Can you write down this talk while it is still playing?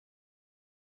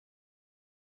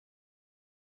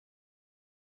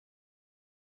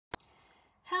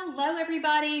Hello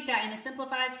everybody, Diana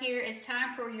Simplifies here. It's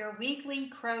time for your weekly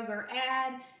Kroger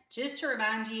ad. Just to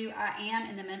remind you, I am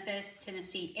in the Memphis,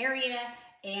 Tennessee area,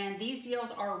 and these deals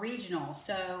are regional.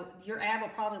 So your ad will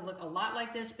probably look a lot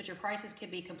like this, but your prices could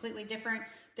be completely different.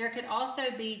 There could also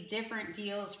be different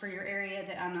deals for your area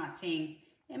that I'm not seeing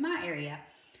in my area.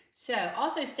 So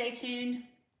also stay tuned.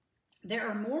 There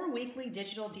are more weekly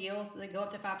digital deals that go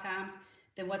up to 5 times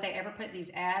than what they ever put in these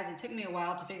ads. It took me a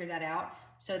while to figure that out.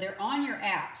 So they're on your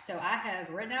app. So I have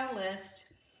written out a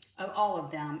list of all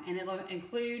of them, and it'll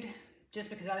include, just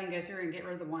because I didn't go through and get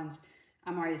rid of the ones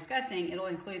I'm already discussing, it'll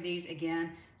include these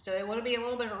again. So it will be a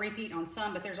little bit of a repeat on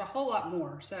some, but there's a whole lot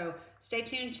more. So stay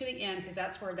tuned to the end because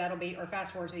that's where that'll be, or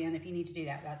fast forward to the end if you need to do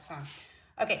that, that's fine.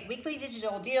 Okay, weekly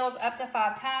digital deals up to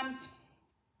 5 times.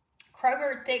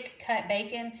 Kroger thick cut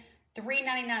bacon,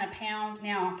 $3.99 a pound.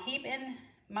 Now keep in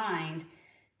mind,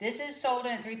 this is sold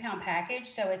in a 3-pound package,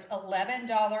 so it's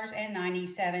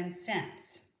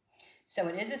 $11.97. So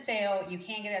it is a sale. You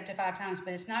can get it up to 5 times,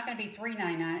 but it's not going to be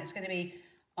 $3.99. It's going to be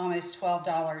almost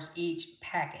 $12 each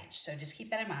package. So just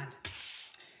keep that in mind.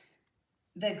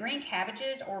 The green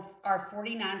cabbages are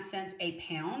 49 cents a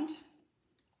pound.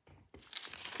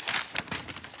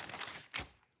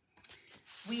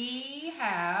 We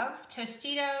have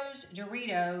Tostitos,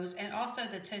 Doritos, and also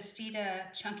the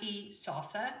Tostita Chunky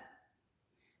Salsa.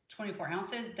 24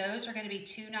 ounces. Those are going to be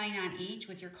 $2.99 each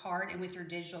with your card and with your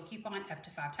digital coupon up to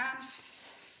 5 times.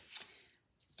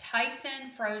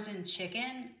 Tyson frozen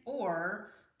chicken,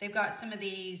 or they've got some of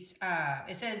these,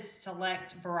 it says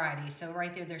select variety. So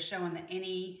right there, they're showing that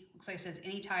any, looks like it says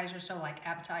any appetizers, so like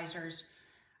appetizers,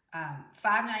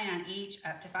 $5.99 each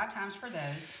up to 5 times for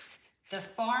those. The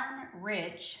Farm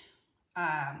Rich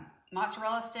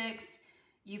mozzarella sticks.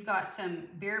 You've got some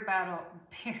beer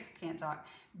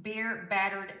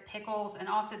battered pickles, and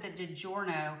also the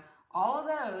DiGiorno. All of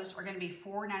those are going to be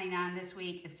 $4.99 this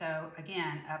week. So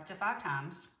again, up to 5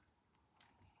 times.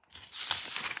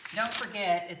 Don't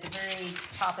forget, at the very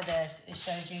top of this, it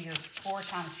shows you your 4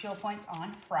 times fuel points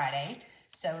on Friday.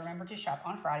 So remember to shop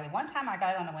on Friday. One time I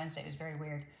got it on a Wednesday. It was very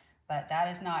weird, but that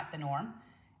is not the norm.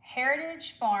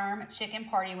 Heritage Farm chicken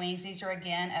party wings. These are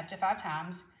again up to 5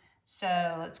 times.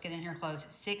 So let's get in here close.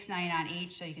 $6.99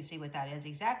 each, so you can see what that is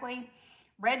exactly.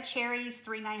 Red cherries,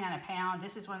 $3.99 a pound.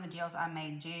 This is one of the deals I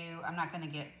may do. I'm not going to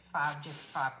get 5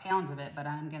 pounds of it, but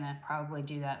I'm going to probably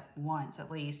do that once at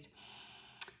least.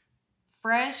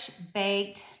 Fresh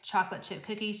baked chocolate chip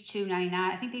cookies, $2.99.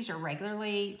 I think these are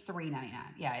regularly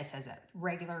 $3.99. Yeah, it says that.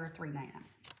 Regular $3.99.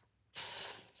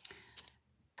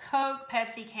 Coke,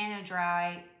 Pepsi, Canada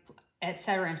Dry,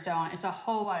 etc. and so on. It's a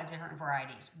whole lot of different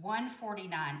varieties.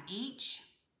 $1.49 each.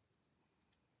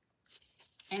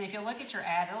 And if you look at your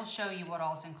ad, it'll show you what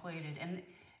all's included. And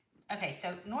okay,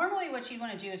 so normally what you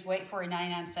want to do is wait for a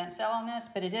 99-cent sale on this,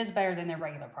 but it is better than their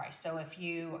regular price. So if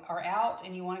you are out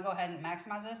and you want to go ahead and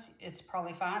maximize this, it's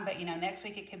probably fine. But you know, next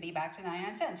week it could be back to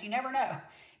 99 cents. You never know.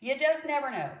 You just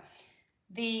never know.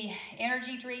 The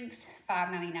energy drinks,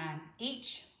 $5.99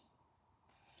 each.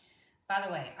 By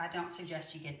the way, I don't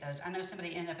suggest you get those. I know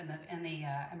somebody ended up in the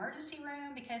emergency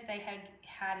room because they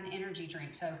had an energy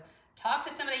drink. So talk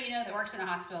to somebody you know that works in a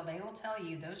hospital. They will tell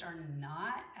you those are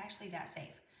not actually that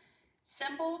safe.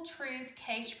 Simple Truth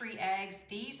cage-free eggs.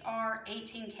 These are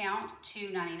 18 count,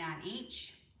 $2.99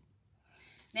 each.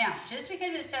 Now, just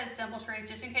because it says Simple Truth,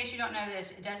 just in case you don't know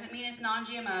this, it doesn't mean it's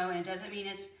non-GMO and it doesn't mean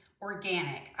it's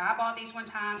organic. I bought these one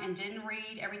time and didn't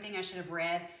read everything I should have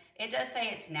read. It does say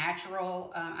it's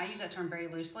natural. I use that term very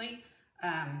loosely.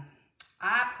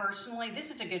 I personally,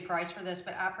 this is a good price for this,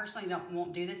 but I personally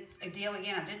won't do this deal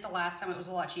again. I did it the last time. It was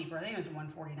a lot cheaper. I think it was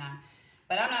 $1.49.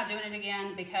 But I'm not doing it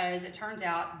again because it turns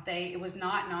out it was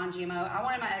not non-GMO. I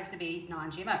wanted my eggs to be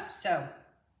non-GMO. So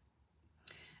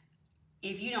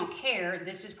if you don't care,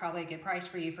 this is probably a good price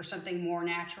for you for something more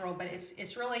natural. But it's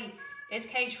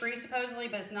cage-free supposedly,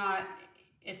 but it's not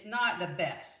the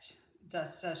best.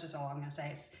 That's just all I'm going to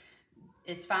say.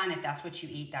 It's fine if that's what you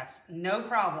eat. That's no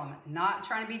problem. Not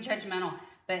trying to be judgmental.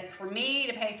 But for me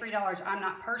to pay $3, I'm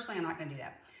not going to do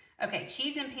that. Okay,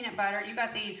 cheese and peanut butter. You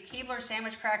got these Keebler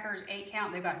sandwich crackers, 8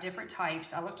 count. They've got different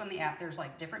types. I looked on the app. There's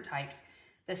like different types.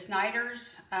 The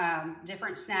Snyder's,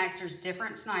 different snacks. There's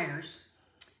different Snyder's.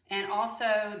 And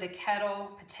also the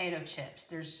Kettle potato chips.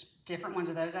 There's different ones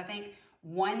of those, I think.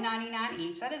 $1.99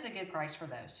 each. That is a good price for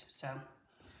those. So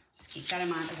just keep that in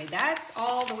mind. Okay, that's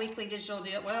all the weekly digital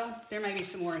deal. Well, there may be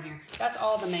some more in here. That's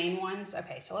all the main ones.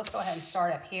 Okay, so let's go ahead and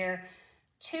start up here.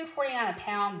 $2.49 a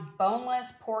pound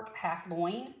boneless pork half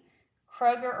loin.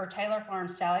 Kroger or Taylor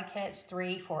Farms salad kits,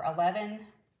 3 for $11.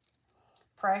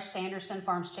 Fresh Sanderson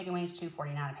Farms chicken wings,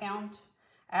 $2.49 a pound.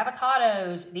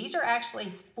 Avocados, these are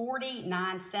actually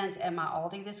 49 cents at my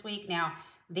Aldi this week. Now,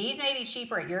 these may be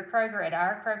cheaper at your Kroger. At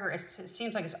our Kroger, it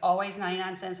seems like it's always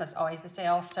 99 cents. That's always the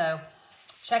sale. So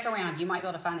check around. You might be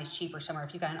able to find these cheaper somewhere.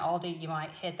 If you've got an Aldi, you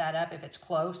might hit that up. If it's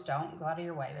close, don't go out of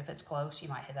your way. But if it's close, you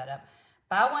might hit that up.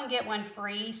 Buy one, get one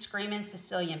free, Screamin'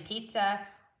 Sicilian Pizza,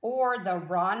 or the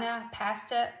Rana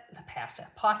pasta.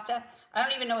 I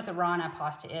don't even know what the Rana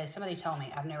pasta is. Somebody tell me.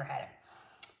 I've never had it.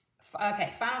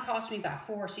 Okay, final cost me buy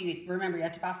 4. So you remember, you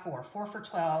have to buy 4. 4 for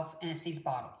 $12, and it's these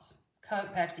bottles.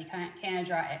 Coke, Pepsi, Canada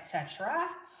Dry, etc.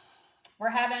 We're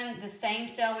having the same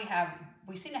sale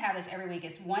we seem to have this every week.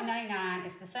 It's $1.99.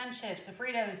 It's the Sun Chips, the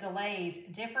Fritos, the Lay's,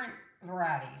 different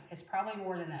varieties. It's probably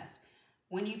more than this.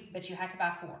 But you have to buy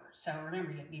 4. So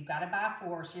remember, you've got to buy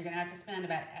 4. So you're going to have to spend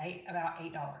about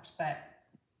 $8. But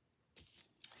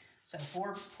so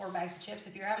four bags of chips.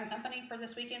 If you're having company for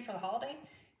this weekend for the holiday,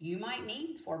 you might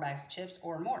need 4 bags of chips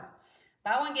or more.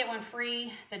 Buy one, get one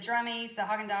free. The Drummies, the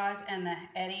Haagen-Dazs, and the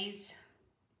Eddies.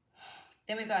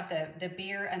 Then we've got the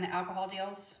beer and the alcohol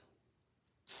deals.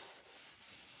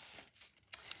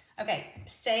 Okay,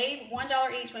 save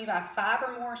 $1 each when you buy 5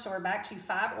 or more. So we're back to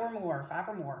 5 or more. 5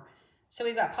 or more. So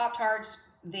we've got Pop-Tarts,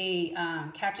 the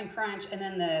Captain Crunch, and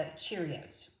then the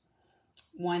Cheerios.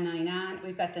 $1.99.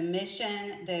 We've got the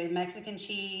Mission, the Mexican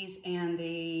cheese, and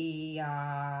the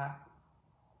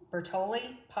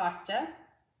Bertolli pasta.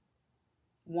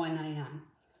 $1.99.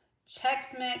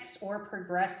 Chex Mix or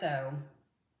Progresso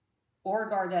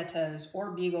or Gardettos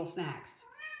or Bugle Snacks.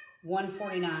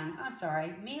 $1.49. I'm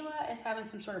sorry, Mila is having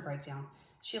some sort of breakdown.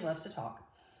 She loves to talk.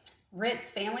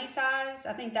 Ritz family size.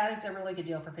 I think that is a really good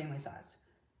deal for family size.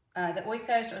 The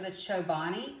Oikos or the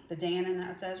Chobani, the Dan and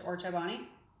that says, or Chobani,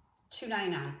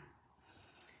 $2.99.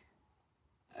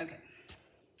 Okay.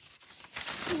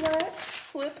 Let's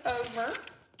flip over.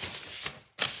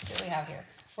 Let's see what we have here.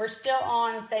 We're still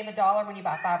on save $1 when you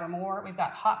buy 5 or more. We've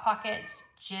got Hot Pockets,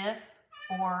 Jif,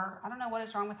 or I don't know what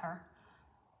is wrong with her,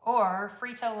 or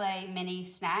Frito-Lay mini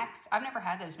snacks. I've never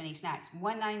had those mini snacks.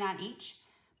 $1.99 each.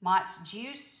 Mott's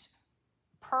Juice,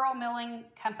 Pearl Milling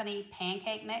Company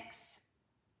pancake mix,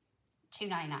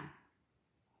 $2.99.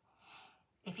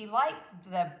 If you like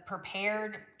the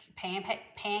prepared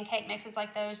pancake mixes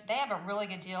like those, they have a really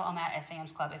good deal on that at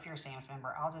Sam's Club if you're a Sam's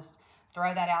member. I'll just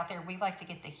throw that out there. We like to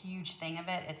get the huge thing of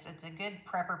it. It's a good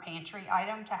prepper pantry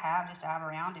item to have, just to have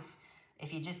around.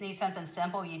 If you just need something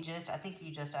simple, I think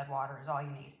you just add water is all you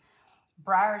need.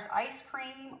 Breyer's ice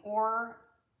cream or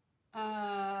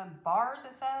bars,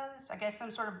 it says. I guess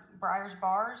some sort of Breyer's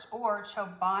bars, or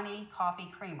Chobani coffee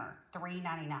creamer,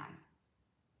 $3.99.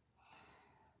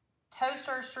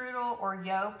 Toaster strudel or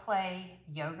Yoplait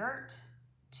yogurt,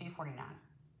 $2.49.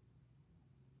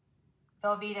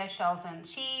 Velveeta shells and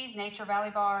cheese, Nature Valley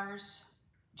bars,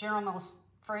 General Mills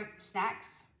fruit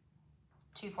snacks,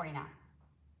 $2.49.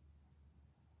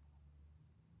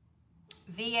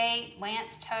 V8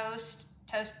 Lance toast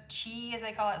cheese, as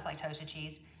they call it. It's like toasted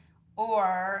cheese.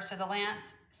 Or, so the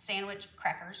Lance sandwich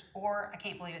crackers, or I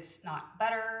can't believe it's not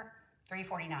butter,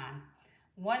 $3.49.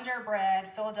 Wonder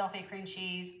Bread, Philadelphia cream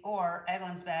cheese, or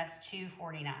Eggland's Best,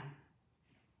 $2.49.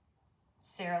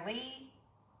 Sara Lee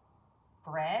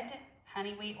bread,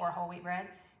 honey wheat or whole wheat bread,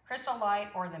 Crystal Light,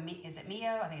 or is it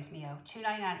Mio? I think it's Mio,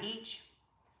 $2.99 each.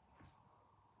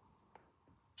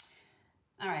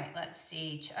 All right, let's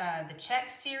see. The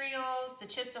Chex cereals, the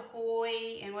Chips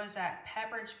Ahoy, and what is that?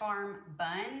 Pepperidge Farm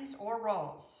buns or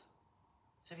rolls.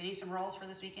 So if you need some rolls for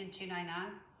this weekend, $2.99.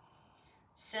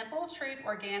 Simple Truth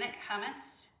organic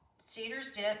hummus,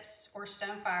 Cedar's dips, or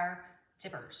Stonefire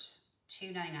dippers,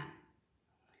 $2.99.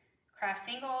 Kraft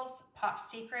singles, Pop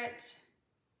Secret,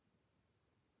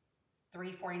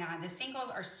 $3.49. The singles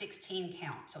are 16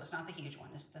 count, so it's not the huge one,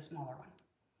 it's the smaller one.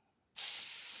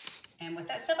 And with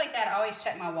that stuff like that, I always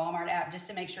check my Walmart app just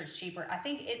to make sure it's cheaper. I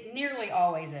think it nearly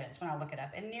always is when I look it up.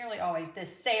 And nearly always the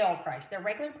sale price. The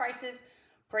regular prices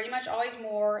pretty much always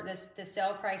more. The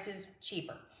sale price is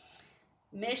cheaper.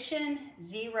 Mission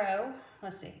Zero.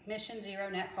 Let's see. Mission Zero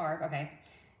net carb. Okay.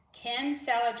 Ken's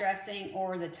salad dressing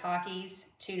or the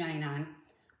Takis, $2.99.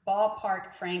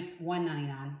 Ballpark Franks,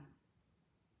 $1.99.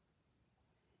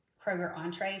 Kroger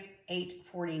entrees,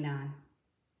 $8.49.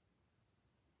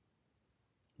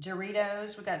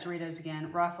 Doritos, we got Doritos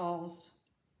again. Ruffles,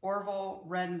 Orville,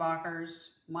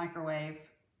 Redenbacher's, microwave,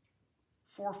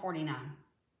 $4.49.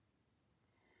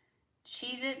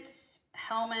 Cheez-Its,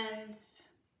 Hellmann's,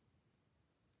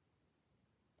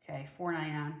 okay,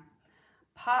 $4.99.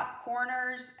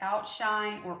 Popcorners,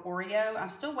 Outshine, or Oreo. I'm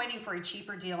still waiting for a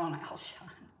cheaper deal on Outshine.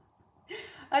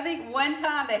 I think one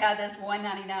time they had this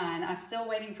 $1.99. I'm still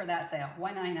waiting for that sale,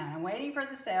 $1.99. I'm waiting for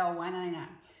the sale, $1.99.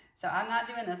 So I'm not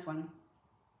doing this one.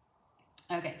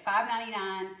 Okay,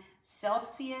 $5.99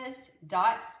 Celsius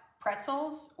Dots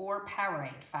pretzels or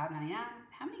Powerade. $5.99.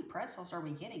 How many pretzels are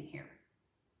we getting here?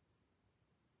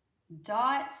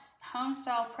 Dots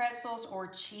homestyle pretzels or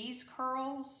cheese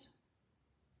curls.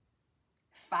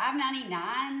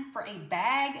 $5.99 for a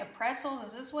bag of pretzels.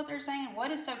 Is this what they're saying?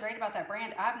 What is so great about that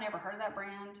brand? I've never heard of that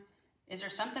brand. Is there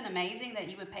something amazing that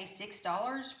you would pay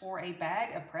 $6 for a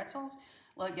bag of pretzels?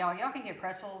 Look, y'all can get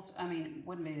pretzels. I mean,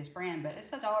 wouldn't be this brand, but it's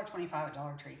 $1.25 at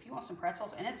Dollar Tree. If you want some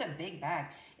pretzels, and it's a big bag.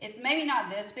 It's maybe not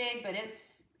this big, but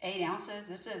it's 8 ounces.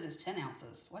 This says it's 10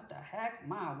 ounces. What the heck?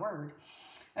 My word.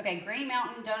 Okay, Green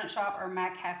Mountain Donut Shop or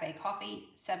Mac Cafe Coffee,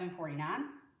 $7.49.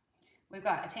 We've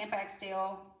got a Tampax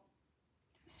Steel,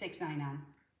 $6.99.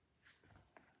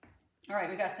 All right,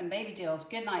 we got some baby deals.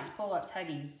 Good Nights Pull-Ups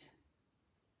Huggies,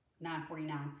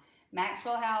 $9.49.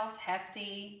 Maxwell House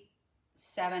Hefty,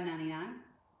 $7.99.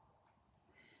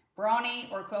 Brawny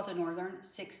or Quilted Northern,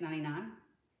 $6.99.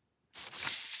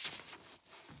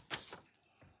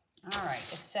 All right,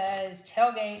 it says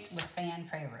tailgate with fan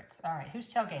favorites. All right,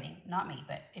 who's tailgating? Not me,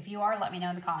 but if you are, let me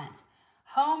know in the comments.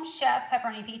 Home Chef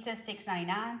Pepperoni Pizza,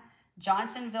 $6.99.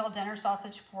 Johnsonville Dinner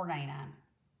Sausage, $4.99.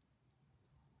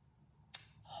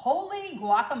 Holy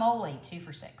Guacamole, 2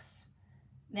 for $6.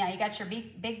 Now, you got your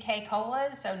Big K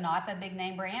Colas, so not the big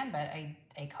name brand, but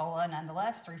a cola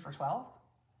nonetheless, 3 for $12.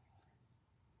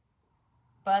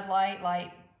 Bud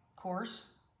Light Coors.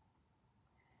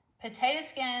 Potato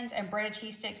skins and breaded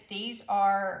cheese sticks. These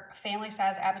are family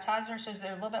size appetizers, so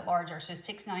they're a little bit larger, so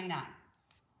 $6.99.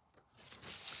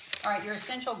 All right, your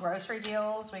essential grocery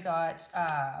deals. We got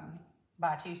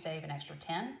buy 2, save an extra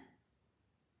 10.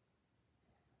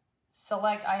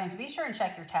 Select items. Be sure and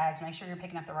check your tags. Make sure you're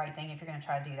picking up the right thing if you're going to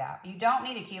try to do that. You don't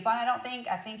need a coupon, I don't think.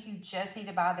 I think you just need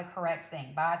to buy the correct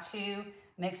thing. Buy 2,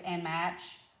 mix and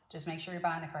match. Just make sure you're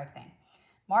buying the correct thing.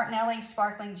 Martinelli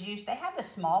Sparkling Juice. They have the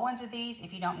small ones of these.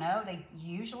 If you don't know, they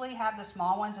usually have the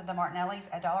small ones of the Martinellis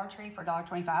at Dollar Tree for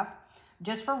 $1.25.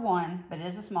 Just for one, but it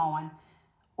is a small one.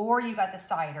 Or you got the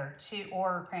cider,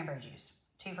 or cranberry juice,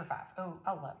 2 for $5. Oh,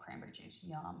 I love cranberry juice.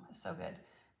 Yum. It's so good.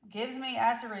 Gives me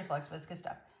acid reflux, but it's good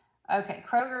stuff. Okay,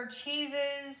 Kroger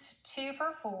cheeses, 2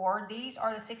 for $4. These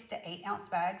are the 6 to 8 ounce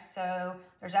bags. So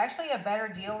there's actually a better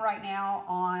deal right now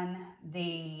on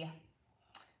the,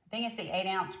 I think it's the 8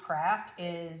 ounce Kraft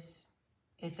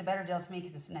it's a better deal to me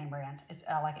because it's a name brand.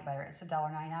 I like it better. It's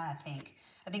 $1.99, I think.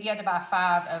 I think you had to buy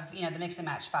 5 of, the mix and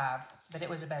match 5, but it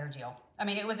was a better deal. I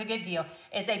mean, it was a good deal.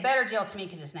 It's a better deal to me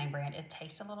because it's name brand. It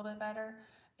tastes a little bit better.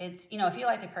 It's, if you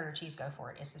like the Kroger cheese, go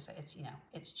for it.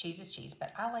 It's cheese is cheese,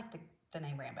 but I like the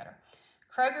name brand better.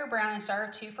 Kroger Brown and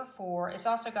Serve, 2 for $4. It's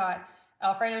also got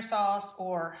Alfredo sauce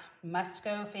or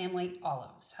Musco family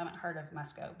olives. Haven't heard of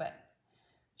Musco, but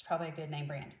it's probably a good name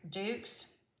brand. Duke's,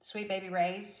 Sweet Baby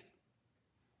Ray's,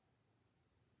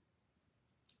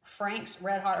 Frank's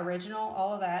Red Hot Original,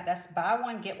 all of that. That's buy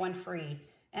one, get one free.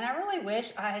 And I really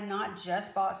wish I had not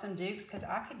just bought some Duke's because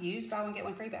I could use buy one, get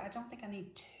one free, but I don't think I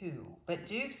need 2. But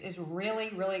Duke's is really,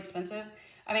 really expensive.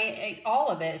 I mean, all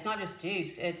of it. It's not just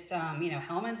Duke's. It's,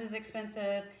 Hellman's is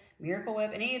expensive. Miracle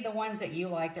Whip. Any of the ones that you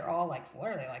like, they're all like,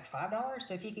 what are they, like $5?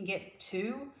 So if you can get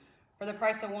 2 for the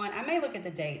price of 1, I may look at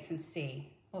the dates and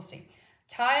see. We'll see.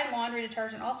 Tide laundry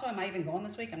detergent. Also, am I even going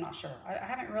this week? I'm not sure. I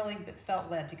haven't really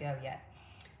felt led to go yet.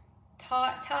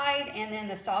 Tide, and then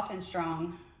the Soft and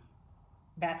Strong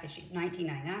bath tissue,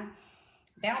 $19.99.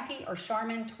 Bounty or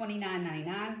Charmin,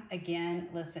 $29.99. Again,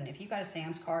 listen, if you've got a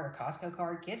Sam's card or Costco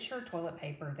card, get your toilet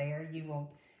paper there. You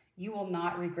will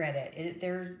not regret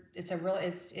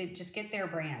it. Just get their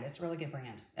brand. It's a really good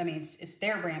brand. I mean, it's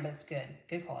their brand, but it's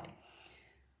good quality.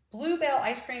 Bluebell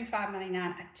ice cream, $5.99.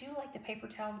 I do like the paper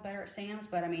towels better at Sam's,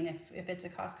 but I mean, if it's a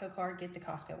Costco card, get the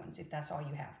Costco ones if that's all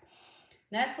you have.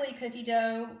 Nestle cookie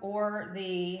dough or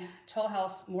the Toll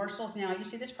House morsels. Now, you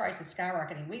see this price is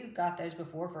skyrocketing. We got those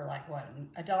before for like, what,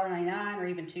 $1.99 or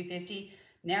even $2.50.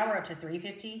 Now we're up to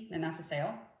 $3.50, and that's a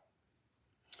sale.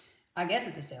 I guess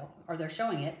it's a sale, or they're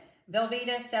showing it.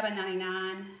 Velveeta,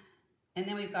 $7.99. And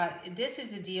then we've got, this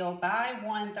is a deal. Buy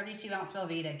 1 32-ounce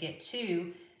Velveeta, get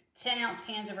 2 10-ounce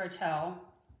cans of Rotel,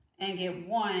 and get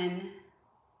 1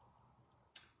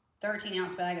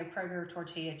 13-ounce bag of Kroger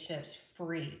tortilla chips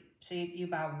free. So you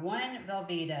buy 1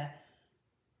 Velveeta,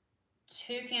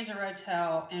 2 cans of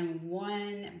Rotel, and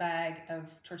 1 bag of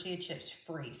tortilla chips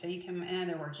free. So you can, in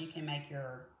other words, you can make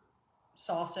your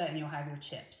salsa and you'll have your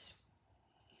chips.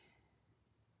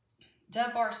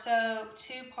 Dove Bar Soap,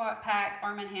 2-pack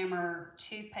Arm & Hammer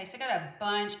toothpaste. I got a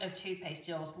bunch of toothpaste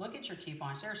deals. Look at your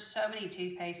coupons. There's so many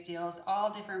toothpaste deals,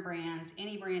 all different brands.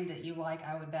 Any brand that you like,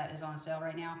 I would bet, is on sale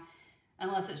right now.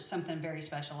 unless it's something very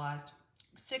specialized.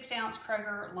 6-ounce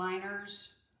Kroger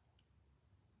liners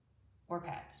or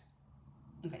pads.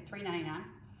 Okay, $3.99.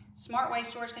 Smart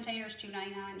waste storage containers,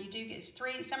 $2.99. You do get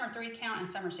some are 3 count and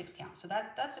some are 6 count. So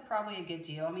that's probably a good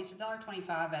deal. I mean, it's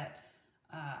 $1.25 at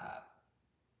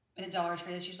Dollar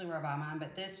Tree. That's usually where I buy mine,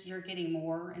 but this, you're getting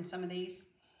more in some of these.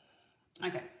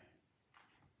 Okay.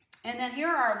 And then here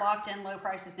are our locked in low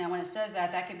prices. Now, when it says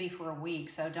that, that could be for a week.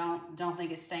 So don't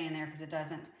think it's staying there because it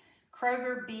doesn't.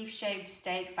 Kroger beef shaved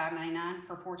steak, $5.99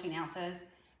 for 14 ounces.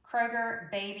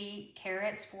 Kroger baby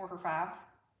carrots, 4 for $5.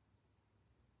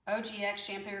 OGX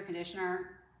shampoo or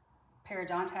conditioner,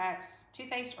 Parodontax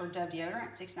toothpaste or Dove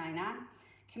deodorant, $6.99.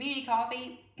 Community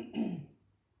coffee,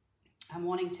 I'm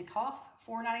wanting to cough,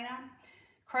 $4.99.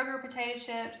 Kroger potato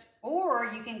chips, or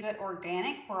you can get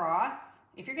organic broth.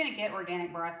 If you're going to get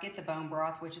organic broth, get the bone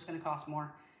broth, which is going to cost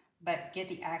more, but get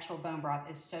the actual bone broth.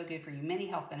 It's so good for you. Many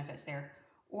health benefits there.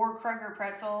 Or Kroger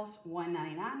pretzels,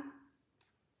 $1.99.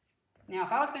 Now,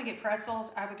 if I was going to get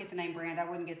pretzels, I would get the name brand. I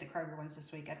wouldn't get the Kroger ones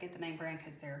this week. I'd get the name brand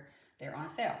because they're on a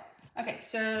sale. Okay,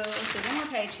 so let's see, one more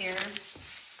page here.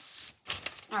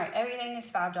 All right, everything is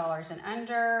 $5 and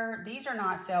under. These are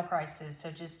not sale prices,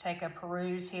 so just take a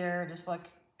peruse here. Just look,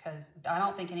 because I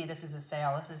don't think any of this is a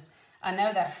sale. I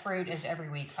know that fruit is every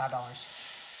week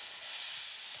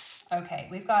 $5. Okay,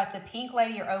 we've got the Pink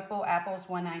Lady or Opal apples,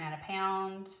 $1.99 a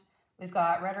pound. We've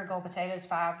got red or gold potatoes,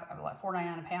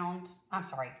 $4.99 a pound. I'm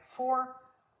sorry, 4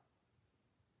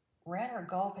 red or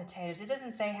gold potatoes. It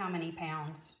doesn't say how many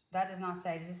pounds. That does not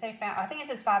say. Does it say? I think it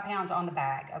says 5 pounds on the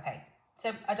bag. Okay,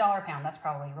 so $1 a pound. That's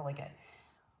probably really good.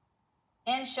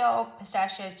 In-shell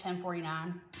pistachios,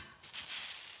 $10.49.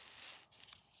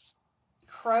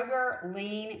 Kroger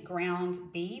lean ground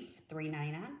beef,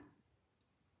 $3.99.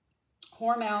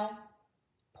 Hormel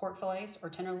pork fillets or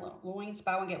tenderloins,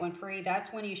 buy one get one free.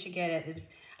 That's when you should get it.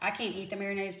 I can't eat the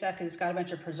marinated stuff because it's got a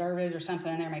bunch of preservatives or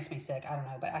something in there. It makes me sick. I don't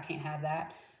know, but I can't have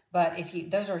that. But if you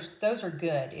those are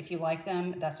good. If you like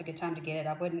them, that's a good time to get it.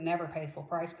 I wouldn't never pay the full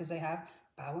price because they have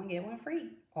buy one get one free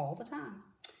all the time.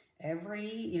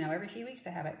 Every few weeks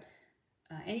they have it,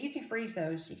 and you can freeze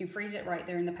those. You can freeze it right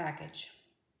there in the package.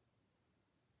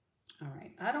 All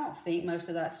right, I don't think most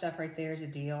of that stuff right there is a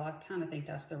deal. I kind of think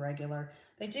that's the regular.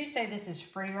 They do say this is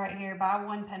free right here. Buy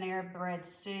one Panera Bread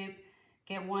soup,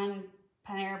 get one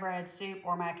Panera Bread soup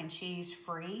or mac and cheese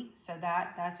free. So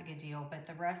that's a good deal. But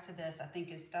the rest of this, I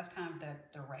think, that's kind of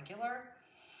the regular.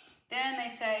 Then they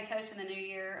say toast in the new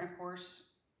year. Of course,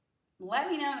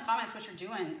 let me know in the comments what you're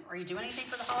doing. Are you doing anything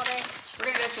for the holiday? We're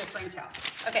going to go to a friend's house.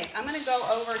 Okay, I'm going to go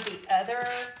over the other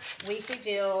weekly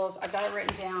deals. I've got it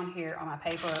written down here on my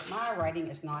paper. My writing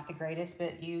is not the greatest,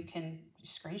 but you can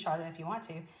screenshot it if you want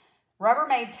to.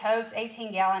 Rubbermaid totes,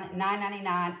 18-gallon,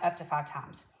 $9.99, up to 5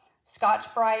 times.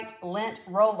 Scotch-Brite lint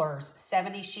rollers,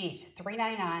 70 sheets,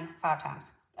 $3.99, 5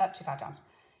 times, up to 5 times.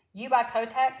 You buy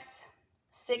Kotex,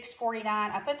 $6.49.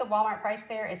 I put the Walmart price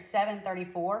there is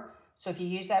 $7.34. So if you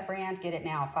use that brand, get it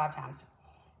now 5 times.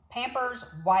 Pampers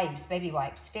wipes, baby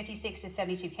wipes, 56 to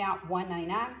 72 count,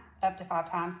 $1.99, up to 5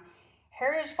 times.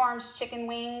 Heritage Farms chicken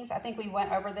wings, I think we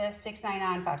went over this,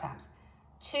 $6.99, 5 times.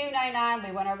 $2.99,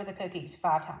 we went over the cookies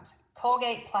 5 times.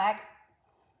 Colgate plaque,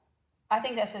 I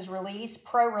think that says release,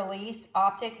 pro release,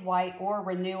 optic, white, or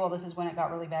renewal. This is when it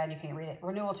got really bad and you can't read it.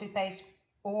 Renewal toothpaste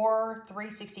or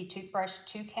 360 toothbrush,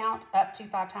 2 count, up to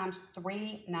 5 times,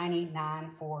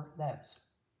 $3.99 for those.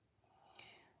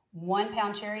 1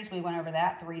 pound cherries, we went over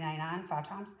that, $3.99, 5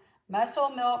 times. Muscle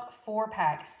Milk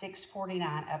 4-pack,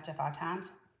 $6.49, up to 5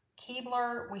 times.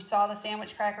 Keebler, we saw the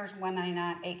sandwich crackers,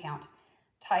 $1.99, 8 count.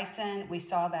 Tyson, we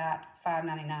saw that,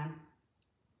 $5.99.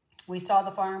 We saw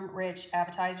the Farm Rich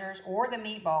appetizers or the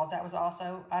meatballs. That was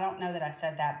also, I don't know that I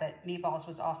said that, but meatballs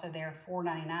was also there,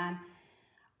 $4.99.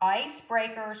 Ice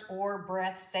Breakers or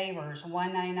Breath Savers,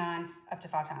 $1.99, up to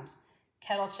 5 times.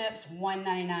 Kettle Chips,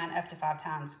 $1.99, up to 5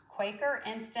 times. Quaker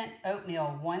Instant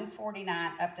Oatmeal,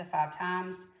 $1.49, up to 5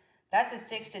 times. That's a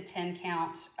 6 to 10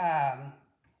 count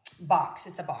box.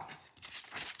 It's a box.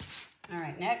 All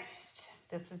right, next,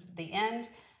 this is the end.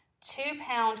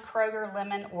 2-pound Kroger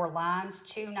lemon or limes,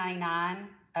 $2.99,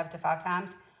 up to 5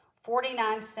 times.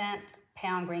 49-cent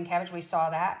pound green cabbage, we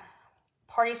saw that.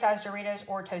 Party-sized Doritos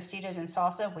or Tostitos and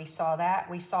salsa, we saw that.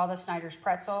 We saw the Snyder's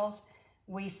pretzels.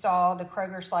 We saw the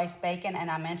Kroger sliced bacon,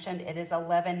 and I mentioned it is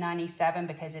 $11.97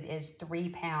 because it is 3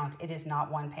 pounds. It is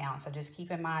not 1 pound. So just keep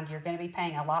in mind, you're going to be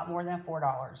paying a lot more than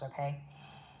 $4, okay?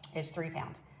 It's 3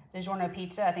 pounds. DiGiorno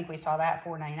pizza, I think we saw that,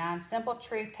 $4.99. Simple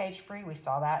Truth cage-free, we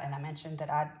saw that, and I mentioned that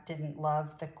I didn't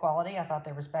love the quality. I thought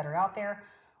there was better out there.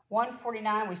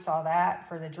 $1.49, we saw that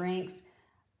for the drinks.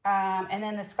 And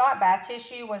then the Scott bath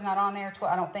tissue was not on there.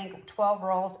 I don't think 12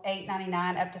 rolls,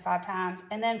 $8.99 up to 5 times.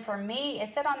 And then for me, it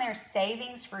said on there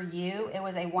savings for you. It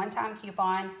was a one-time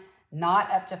coupon,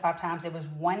 not up to 5 times. It was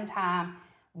one time,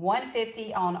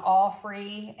 $150 on all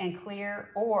free and clear,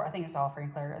 or I think it's all free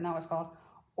and clear, and that was called.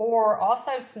 Or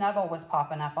also Snuggle was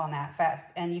popping up on that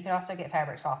fast, and you could also get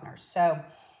fabric softeners. So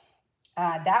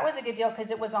that was a good deal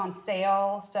because it was on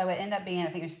sale. So it ended up being, I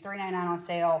think it was $3.99 on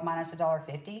sale minus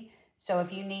 $1.50. So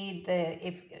if you need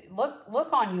look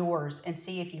on yours and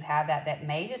see if you have that. That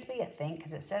may just be a thing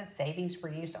because it says savings for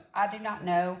you. So I do not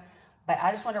know, but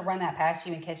I just want to run that past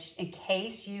you in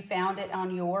case you found it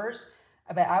on yours.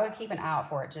 But I would keep an eye out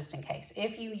for it just in case.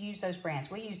 If you use those brands,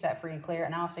 we use that free and clear,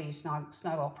 and I also use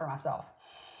Snuggle for myself.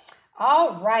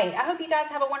 All right. I hope you guys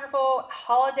have a wonderful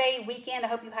holiday weekend. I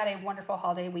hope you had a wonderful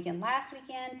holiday weekend last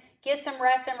weekend. Get some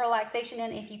rest and relaxation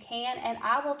in if you can, and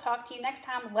I will talk to you next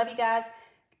time. Love you guys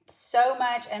so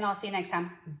much, and I'll see you next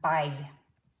time. Bye.